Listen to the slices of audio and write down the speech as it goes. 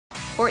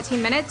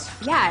14 minutes?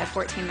 Yeah, I have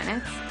 14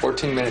 minutes.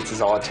 14 minutes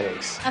is all it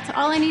takes. That's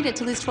all I needed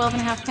to lose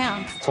 12.5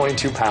 pounds.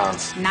 22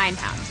 pounds. 9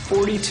 pounds.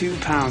 42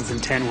 pounds in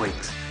 10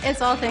 weeks.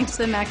 It's all thanks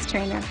to the Max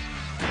Trainer.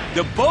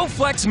 The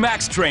Bowflex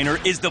Max Trainer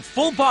is the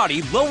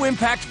full-body,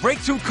 low-impact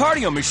breakthrough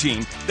cardio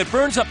machine that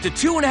burns up to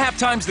 2.5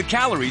 times the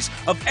calories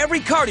of every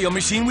cardio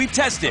machine we've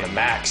tested. The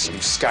Max, you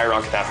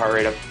skyrocket that heart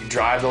rate up, you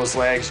drive those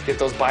legs, get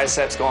those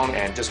biceps going,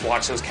 and just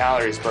watch those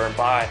calories burn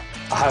by.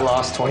 I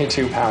lost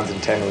 22 pounds in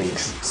 10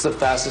 weeks. It's the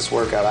fastest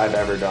workout I've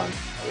ever done.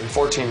 In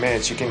 14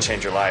 minutes, you can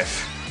change your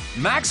life.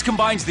 Max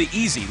combines the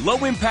easy,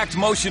 low-impact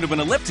motion of an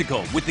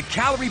elliptical with the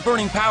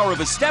calorie-burning power of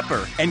a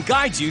stepper and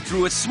guides you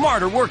through a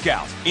smarter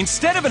workout.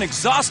 Instead of an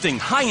exhausting,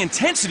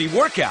 high-intensity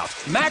workout,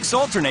 Max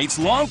alternates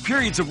long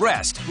periods of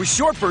rest with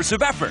short bursts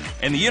of effort,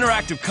 and the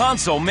interactive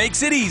console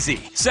makes it easy,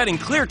 setting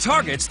clear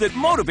targets that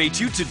motivate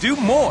you to do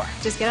more.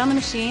 Just get on the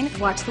machine,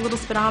 watch the little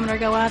speedometer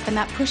go up, and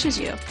that pushes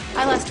you.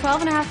 I lost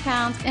 12.5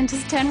 pounds in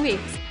just 10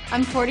 weeks.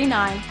 I'm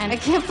 49, and I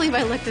can't believe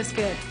I look this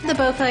good. The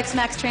Bowflex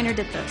Max Trainer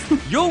did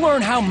this. You'll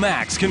learn how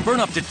Max can burn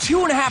up to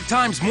 2.5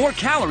 times more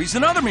calories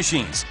than other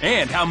machines,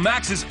 and how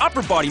Max's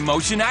upper body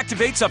motion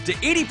activates up to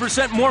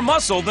 80% more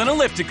muscle than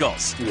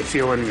ellipticals. You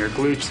feel it in your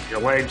glutes, your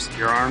legs,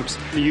 your arms.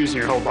 You're using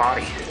your whole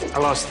body. I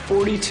lost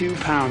 42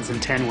 pounds in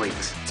 10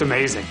 weeks. It's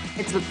amazing.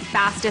 It's the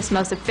fastest,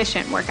 most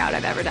efficient workout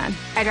I've ever done.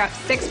 I dropped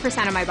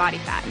 6% of my body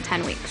fat in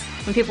 10 weeks.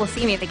 When people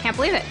see me, they can't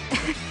believe it.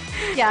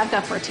 Yeah, I've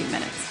got 14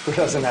 minutes. Who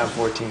doesn't have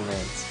 14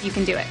 minutes? You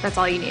can do it. That's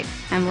all you need.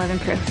 I'm living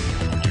proof.